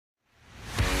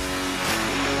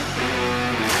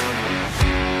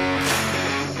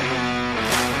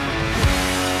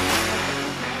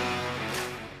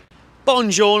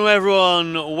Buongiorno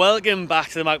everyone, welcome back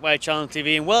to the Magpie Channel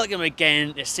TV and welcome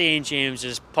again to St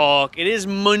James's Park. It is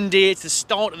Monday, it's the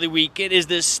start of the week, it is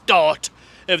the start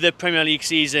of the Premier League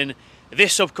season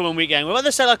this upcoming weekend. We've had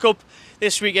the Cellar Cup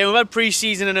this weekend, we've had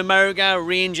pre-season in America,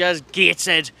 Rangers,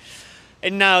 Gateshead,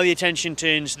 and now the attention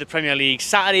turns to the Premier League.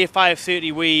 Saturday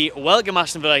 5:30 we welcome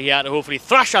Aston Villa here to hopefully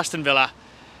thrash Aston Villa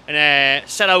and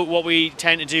set out what we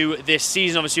tend to do this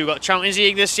season. Obviously we've got Champions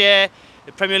League this year,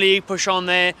 the Premier League push on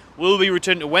there. We'll be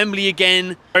returning to Wembley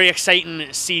again. Very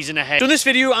exciting season ahead. So in this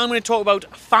video, I'm going to talk about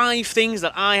 5 things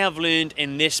that I have learned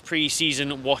in this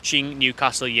pre-season watching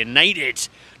Newcastle United.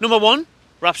 Number 1,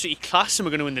 we're absolutely class and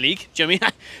we're going to win the league. Do you know what I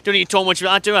mean? Don't need to talk much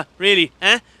about that, do I? Really?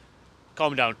 Eh?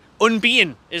 Calm down.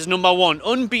 Unbeaten is number 1.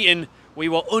 Unbeaten. We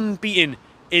were unbeaten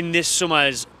in this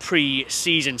summer's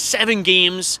pre-season. 7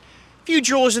 games. A few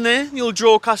draws in there. The old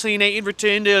draw Castle United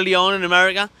returned early on in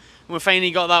America. And we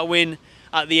finally got that win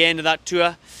at the end of that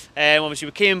tour. Obviously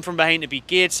we came from behind to beat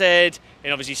Gateshead,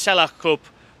 and obviously Cellar Cup,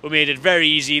 we made it very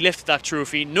easy, lifted that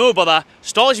trophy, no bother,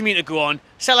 stars you mean to go on,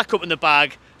 Cellar Cup in the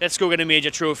bag, let's go get a major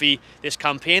trophy this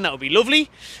campaign, that would be lovely.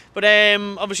 But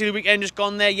obviously the weekend just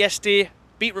gone there yesterday,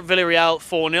 beat Villarreal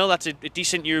 4-0, that's a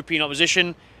decent European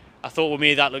opposition. I thought we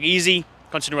made that look easy,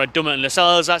 considering we had Dummett and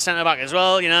Lascelles at centre-back as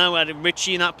well, you know, we had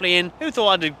Richie in that playing, who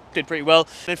thought I did pretty well.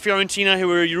 Then Fiorentina, who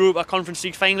were a Europa Conference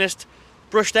League finalist,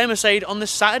 brushed them aside on the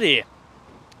Saturday.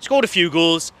 Scored a few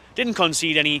goals, didn't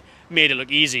concede any, made it look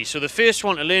easy. So the first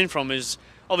one to learn from is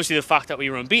obviously the fact that we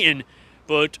were unbeaten.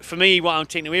 But for me, what I'm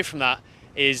taking away from that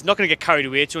is not going to get carried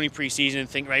away. It's only pre-season and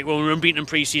think, right, well, we're unbeaten in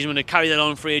pre-season, we're going to carry that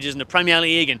on for ages in the Premier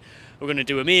League and we're going to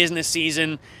do amazing this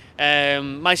season.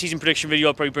 My season prediction video,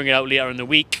 I'll probably bring it out later in the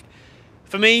week.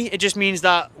 For me, it just means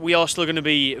that we are still going to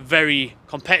be very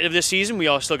competitive this season. We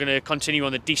are still going to continue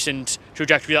on the decent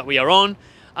trajectory that we are on.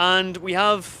 And we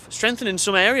have strengthened in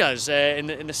some areas.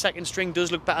 In the second string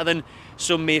does look better than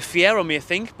some may fear or may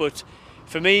think. But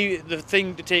for me, the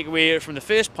thing to take away from the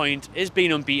first point is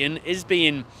being unbeaten, is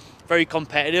being very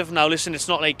competitive. Now listen, it's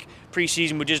not like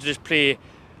pre-season we just play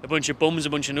a bunch of bums, a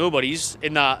bunch of nobodies.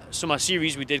 In that summer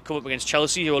series, we did come up against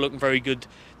Chelsea, who are looking very good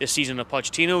this season under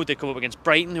Pochettino. We did come up against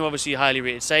Brighton, who are obviously a highly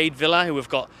rated side. Villa, who we've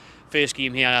got first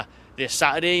game here this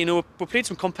Saturday. You know, we played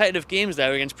some competitive games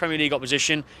there against Premier League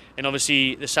opposition and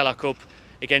obviously the Cellar Cup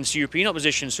against European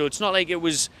opposition. So it's not like it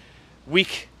was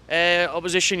weak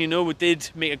opposition. You know, we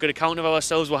did make a good account of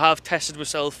ourselves. We have tested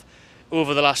ourselves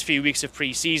over the last few weeks of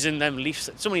pre-season. Them Leafs,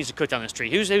 someone needs to cut down this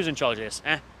tree. Who's in charge of this?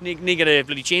 Need to get a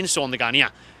bloody chainsaw on the gun, yeah.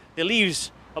 The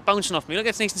leaves are bouncing off me. Look,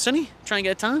 it's nice and sunny. Try and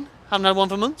get a tan. Haven't had one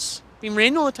for months. Been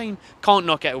raining all the time. Can't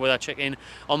not get a weather check in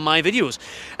on my videos.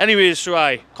 Anyways,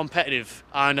 so competitive,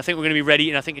 and I think we're going to be ready,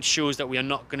 and I think it shows that we are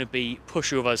not going to be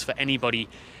pushovers for anybody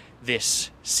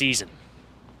this season.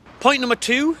 Point number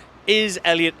 2 is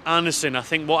Elliot Anderson. I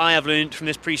think what I have learned from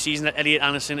this pre-season that Elliot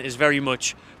Anderson is very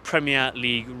much Premier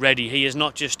League ready. He is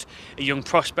not just a young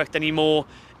prospect anymore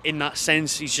in that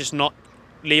sense. He's just not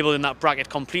labelled in that bracket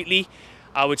completely.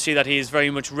 I would say that he is very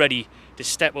much ready to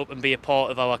step up and be a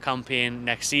part of our campaign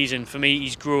next season. For me,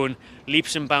 he's grown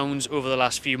leaps and bounds over the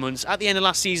last few months. At the end of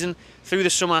last season, through the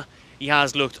summer, he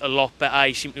has looked a lot better.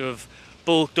 He seemed to have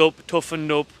bulked up, toughened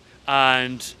up,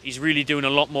 and he's really doing a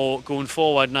lot more going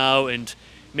forward now and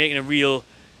making a real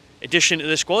addition to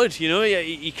the squad. You know,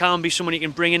 he can be someone you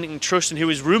can bring in and trust, and who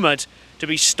is rumoured to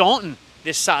be starting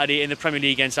this Saturday in the Premier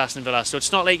League against Aston Villa. So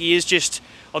it's not like he is just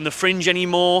on the fringe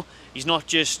anymore. He's not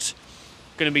just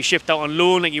going to be shipped out on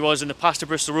loan like he was in the past to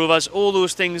Bristol Rovers. All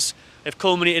those things have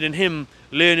culminated in him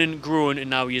learning, growing,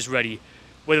 and now he is ready.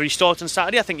 Whether he starts on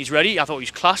Saturday, I think he's ready. I thought he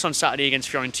was class on Saturday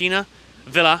against Fiorentina.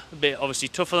 Villa, a bit obviously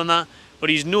tougher than that, but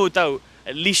he's no doubt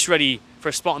at least ready for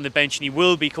a spot on the bench, and he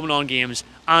will be coming on games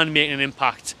and making an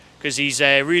impact because he's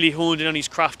really honed in on his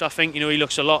craft. I think, you know, he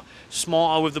looks a lot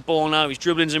smarter with the ball now. His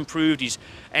dribbling's improved, his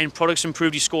end product's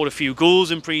improved. He scored a few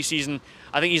goals in pre-season.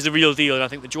 I think he's the real deal, and I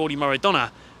think the Geordie Maradona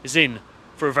is in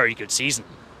for a very good season.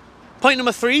 Point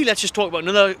number 3, let's just talk about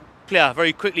another player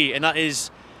very quickly, and that is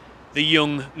the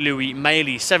young Louis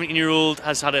Miley. 17-year-old,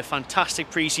 has had a fantastic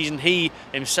pre-season. He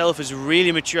himself has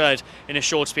really matured in a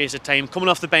short space of time, coming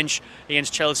off the bench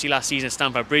against Chelsea last season at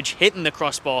Stamford Bridge, hitting the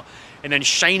crossbar and then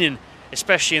shining,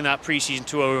 especially in that pre-season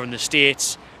tour over in the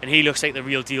States. And he looks like the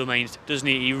real deal, mind, doesn't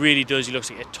he? He really does. He looks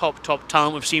like a top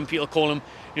talent. We've seen people call him,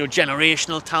 you know,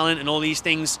 generational talent and all these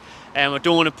things. I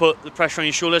don't want to put the pressure on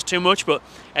his shoulders too much, but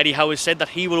Eddie Howe has said that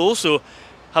he will also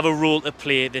have a role to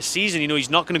play this season. You know, he's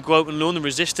not going to go out and loan. They're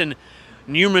resisting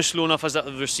numerous loan offers that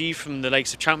they've received from the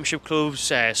likes of Championship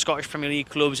clubs, Scottish Premier League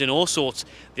clubs and all sorts.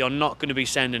 They are not going to be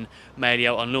sending Miley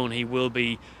out on loan. He will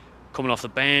be coming off the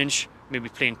bench, maybe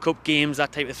playing cup games,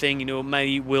 that type of thing, you know,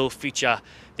 maybe will feature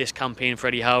this campaign for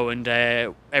Eddie Howe, and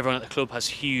everyone at the club has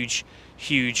huge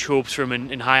hopes for him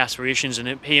and high aspirations,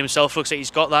 and he himself looks like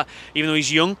he's got that. Even though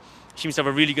he's young, he seems to have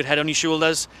a really good head on his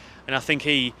shoulders, and I think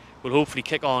he will hopefully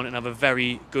kick on and have a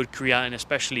very good career, and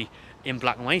especially in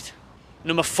black and white.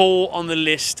 Number 4 on the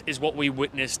list is what we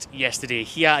witnessed yesterday.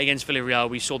 Here against Villarreal,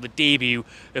 we saw the debut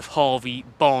of Harvey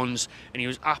Barnes, and he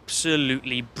was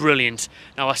absolutely brilliant.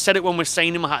 Now, I said it when we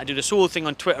signed him, I had to do this whole thing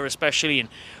on Twitter especially, and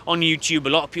on YouTube, a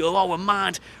lot of people, oh, we're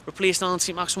mad, replacing Alan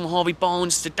St. Maximin with Harvey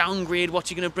Barnes, it's a downgrade, what's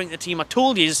he going to bring to the team? I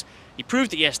told you, he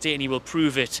proved it yesterday, and he will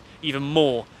prove it even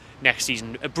more next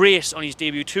season. A brace on his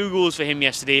debut, 2 goals for him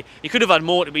yesterday. He could have had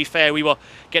more, to be fair. We were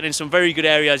getting in some very good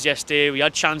areas yesterday, we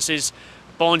had chances.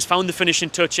 Barnes found the finishing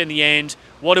touch in the end.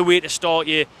 What a way to start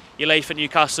your life at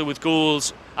Newcastle, with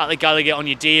goals at the Gallagher on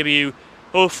your debut.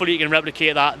 Hopefully you can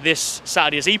replicate that this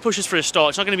Saturday as he pushes for a start.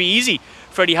 It's not going to be easy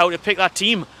for Eddie Howe to pick that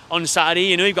team on Saturday.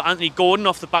 You know, you've got Anthony Gordon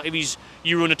off the back of his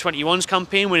Euro Under-21s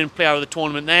campaign, winning player of the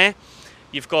tournament there.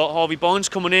 You've got Harvey Barnes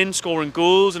coming in, scoring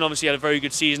goals, and obviously had a very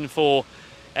good season for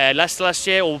Leicester last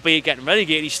year, albeit getting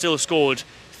relegated. He still scored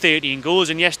 13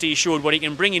 goals, and yesterday he showed what he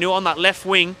can bring. You know, on that left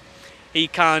wing, he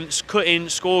can cut in,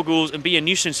 score goals, and be a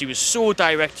nuisance. He was so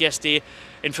direct yesterday,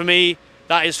 and for me,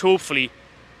 that is hopefully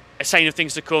a sign of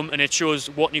things to come, and it shows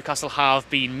what Newcastle have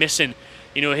been missing.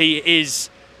 You know, he is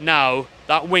now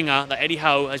that winger that Eddie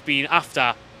Howe has been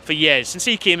after for years, since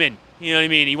he came in. You know what I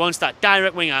mean? He wants that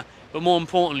direct winger, but more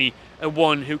importantly, a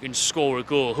one who can score a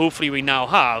goal. Hopefully we now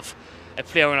have a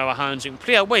player in our hands who can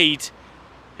play out wide,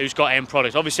 who's got end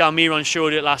product. Obviously Almiron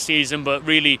showed it last season, but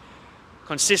really,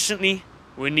 consistently,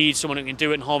 we need someone who can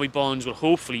do it, and Harvey Barnes will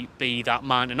hopefully be that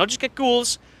man, and not just get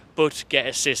goals, but get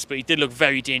assists. But he did look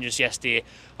very dangerous yesterday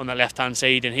on the left-hand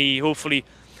side, and he hopefully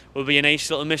will be a nice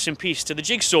little missing piece to the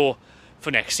jigsaw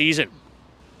for next season.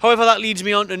 However, that leads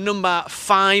me on to number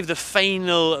 5, the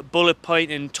final bullet point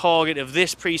and target of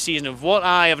this pre-season, of what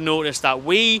I have noticed that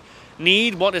we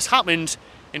need, what has happened,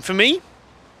 and for me,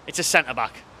 it's a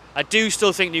centre-back. I do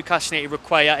still think Newcastle United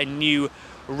require a new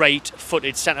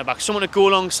right-footed centre-back, someone to go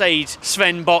alongside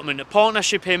Sven Botman. A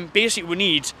partnership him, basically we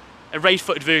need a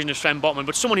right-footed version of Sven Botman,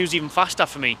 but someone who's even faster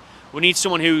for me. We need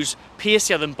someone who's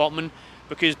pacier than Botman,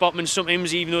 because Botman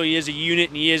sometimes, even though he is a unit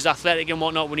and he is athletic and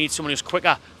whatnot, we need someone who's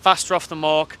quicker, faster off the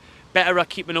mark, better at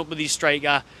keeping up with his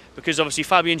striker, because obviously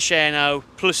Fabian Schär now,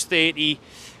 plus 30,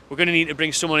 we're going to need to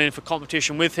bring someone in for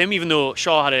competition with him, even though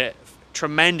Shaw had a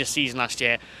tremendous season last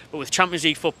year. But with Champions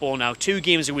League football now, 2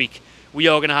 games a week, we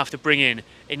are going to have to bring in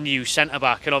a new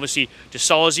centre-back. And obviously, De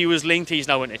Sarzi was linked, he's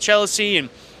now went to Chelsea, and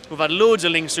we've had loads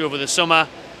of links over the summer.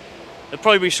 There'll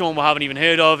probably be someone we haven't even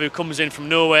heard of who comes in from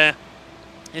nowhere.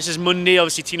 This is Monday,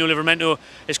 obviously Tino Livramento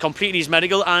has completed his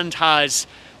medical and has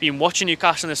been watching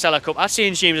Newcastle in the Cellar Cup at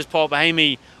St James's Park behind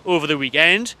me over the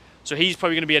weekend. So he's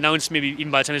probably going to be announced maybe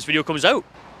even by the time this video comes out.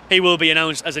 He will be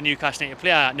announced as a Newcastle United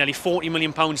player. Nearly £40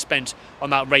 million spent on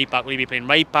that right back. Will he be playing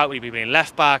right back? Will he be playing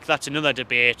left back? That's another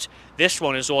debate. This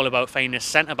one is all about finding a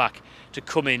centre back to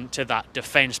come into that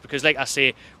defence, because like I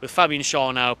say, with Fabian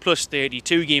Shaw now plus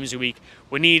 32 games a week,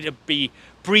 we need to be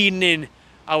breeding in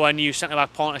our new centre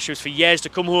back partnerships for years to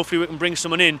come. Hopefully we can bring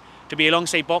someone in to be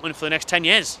alongside Botman for the next 10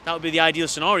 years. That would be the ideal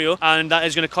scenario, and that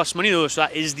is going to cost money though, so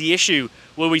that is the issue.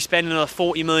 Will we spend another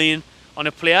 40 million on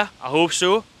a player? I hope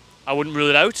so. I wouldn't rule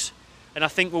it out, and I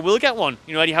think we will get one.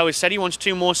 You know, Eddie Howe has said he wants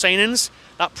 2 more signings.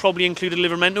 That probably included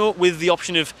Livramento, with the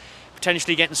option of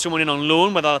potentially getting someone in on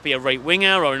loan, whether that be a right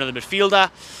winger or another midfielder.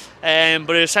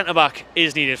 But a centre-back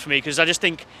is needed for me, because I just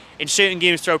think in certain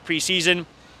games throughout pre-season,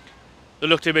 they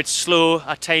looked a bit slow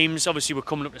at times. Obviously, we're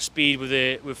coming up to speed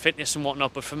with fitness and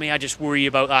whatnot, but for me, I just worry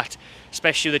about that,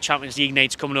 especially with the Champions League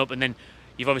nights coming up, and then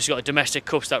you've obviously got the domestic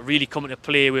cups that really come into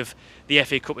play with the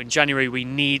FA Cup in January. We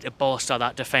need to bolster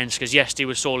that defence, because yesterday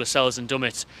we saw Lascelles and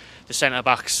Dummett, the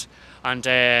centre-backs, and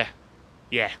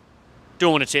yeah,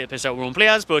 don't want to take the piss out of our own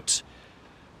players, but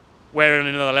we're on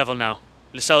another level now.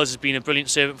 Lascelles has been a brilliant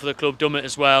servant for the club, Dummett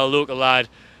as well, local lad,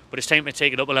 but it's time to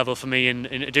take it up a level for me, and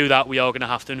to do that we are going to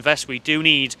have to invest. We do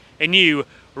need a new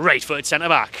right-footed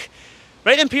centre-back.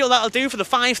 Right then people, that'll do for the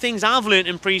 5 things I've learnt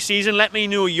in pre-season. Let me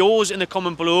know yours in the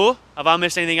comment below. Have I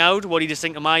missed anything out? What do you just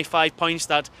think of my 5 points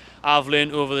that I've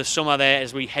learnt over the summer there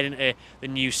as we head into the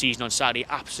new season on Saturday?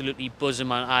 Absolutely buzzing,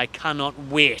 man. I cannot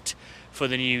wait for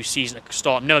the new season to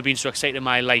start. I've never been so excited in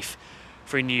my life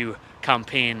for a new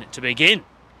campaign to begin.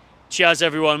 Cheers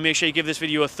everyone, make sure you give this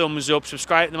video a thumbs up,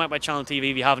 subscribe to the Magpie Channel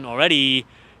TV if you haven't already,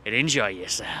 and enjoy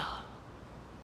yourself.